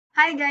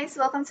Hi guys,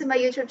 welcome to my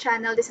YouTube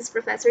channel. This is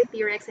Professor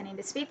T-Rex, and in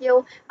this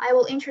video, I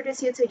will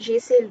introduce you to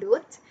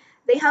GCLOOT.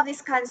 They have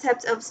this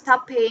concept of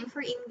stop paying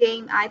for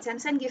in-game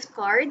items and gift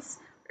cards,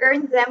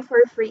 earn them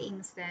for free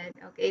instead.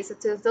 Okay, so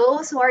to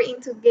those who are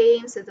into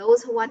games, to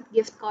those who want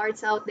gift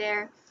cards out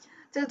there,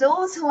 to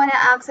those who want to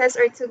access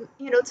or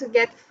to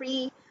get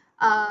free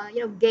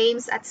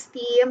games at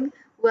Steam,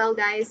 well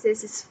guys,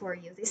 this is for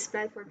you. This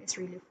platform is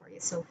really for you.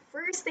 So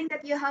first thing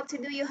that you have to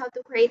do, you have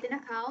to create an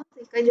account.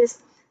 You can just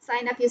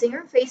sign up using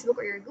your Facebook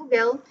or your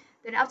Google.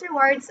 Then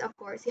afterwards, of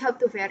course, you have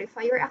to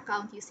verify your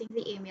account using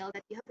the email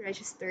that you have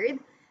registered.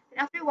 Then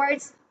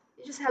afterwards,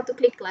 you just have to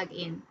click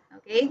login.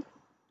 Okay.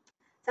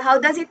 So how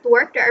does it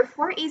work? There are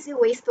four easy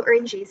ways to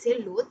earn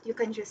JC Loot. You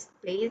can just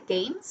play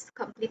games,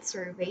 complete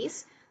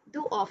surveys,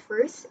 do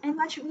offers, and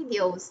watch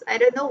videos. I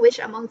don't know which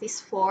among these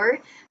four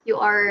you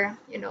are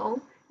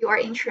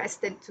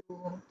interested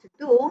to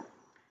do,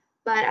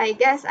 but I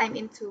guess I'm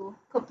into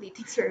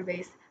completing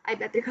surveys. I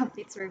better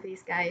complete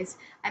surveys, guys.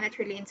 I'm not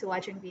really into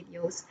watching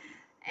videos.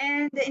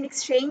 And in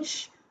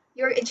exchange,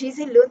 your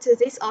GZ loot to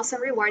these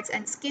awesome rewards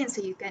and skins.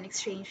 So you can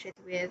exchange it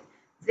with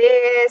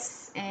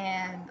this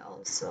and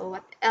also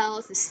what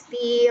else?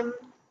 Steam,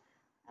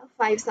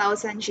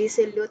 5,000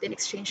 GC loot in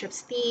exchange of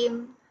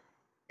Steam.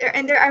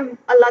 There are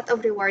a lot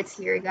of rewards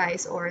here,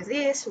 guys. Or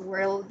this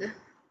world.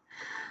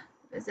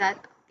 Is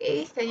that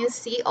okay? Can you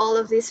see all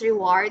of these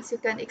rewards? You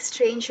can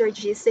exchange your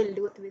GC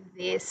loot with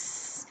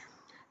this.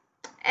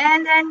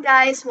 And then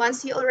guys,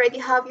 once you already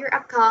have your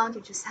account,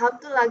 you just have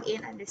to log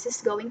in, and this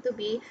is going to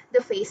be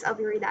the face of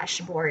your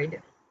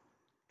dashboard.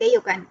 Okay,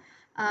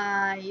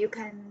 you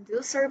can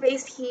do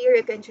surveys here.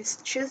 You can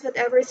just choose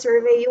whatever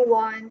survey you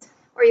want,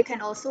 or you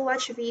can also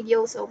watch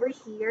videos over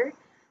here.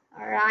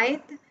 All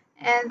right.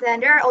 And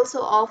then there are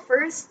also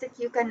offers that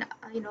you can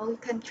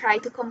try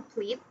to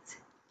complete.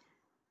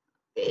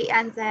 Okay,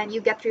 and then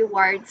you get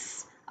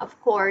rewards, of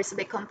course,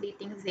 by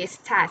completing these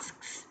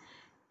tasks.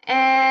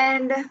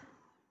 And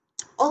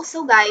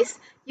also guys,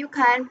 you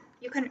can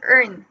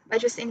earn by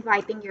just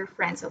inviting your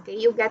friends. Okay,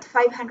 you get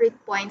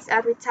 500 points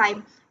every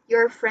time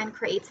your friend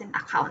creates an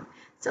account.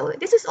 So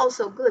this is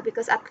also good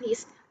because at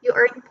least you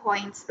earn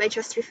points by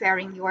just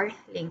referring your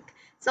link.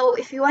 So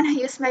if you want to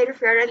use my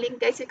referral link,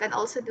 guys, you can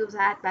also do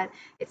that, but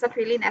it's not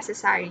really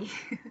necessary.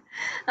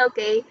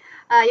 Okay,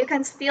 you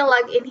can still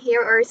log in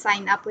here or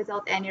sign up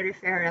without any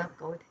referral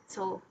code,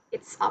 so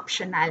it's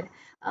optional.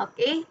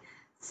 Okay,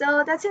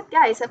 so that's it,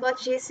 guys, about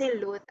GC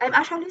Loot. I'm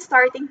actually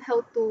starting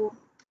how to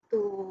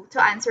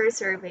answer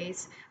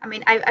surveys. I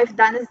mean, I've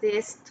done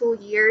this 2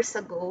 years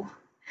ago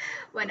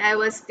when I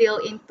was still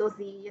into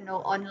the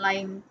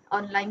online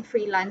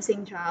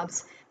freelancing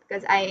jobs,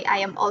 because I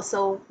am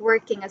also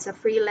working as a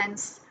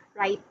freelance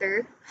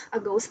writer, a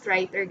ghost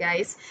writer,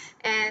 guys.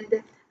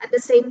 And at the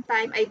same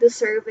time, I do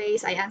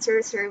surveys, I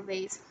answer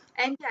surveys.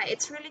 And yeah,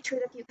 it's really true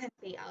that you can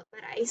pay out,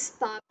 but I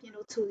stopped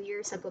 2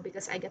 years ago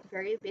because I got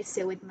very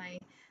busy with my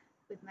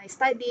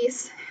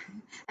studies,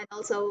 and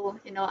also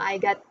I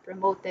got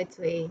promoted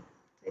to a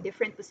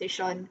different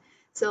position,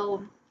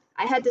 so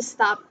I had to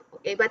stop.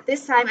 Okay, but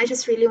this time I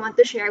just really want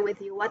to share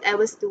with you what I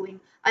was doing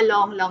a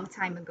long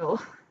time ago.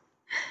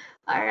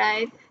 All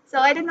right, so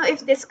I don't know if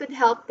this could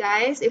help,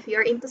 guys. If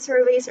you're into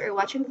surveys or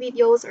watching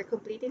videos or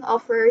completing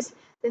offers,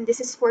 then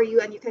this is for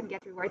you and you can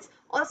get rewards.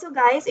 Also,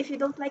 guys, if you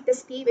don't like the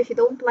Steam, if you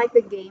don't like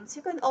the games,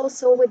 you can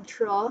also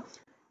withdraw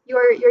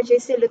your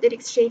JC Looted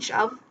exchange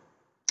of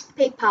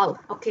PayPal.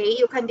 Okay,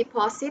 you can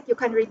deposit, you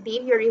can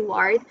redeem your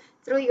reward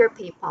through your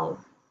PayPal.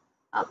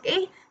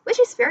 Okay, which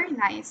is very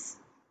nice.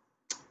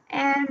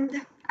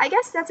 And I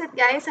guess that's it,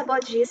 guys,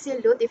 about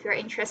GC Loot. If you're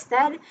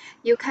interested,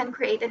 you can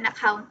create an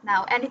account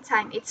now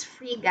anytime. It's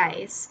free,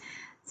 guys.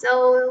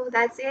 So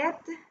that's it.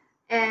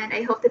 And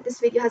I hope that this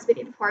video has been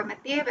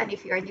informative. And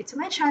if you are new to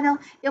my channel,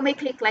 you may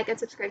click like and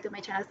subscribe to my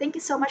channel. Thank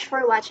you so much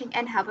for watching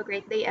and have a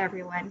great day,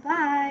 everyone.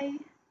 Bye.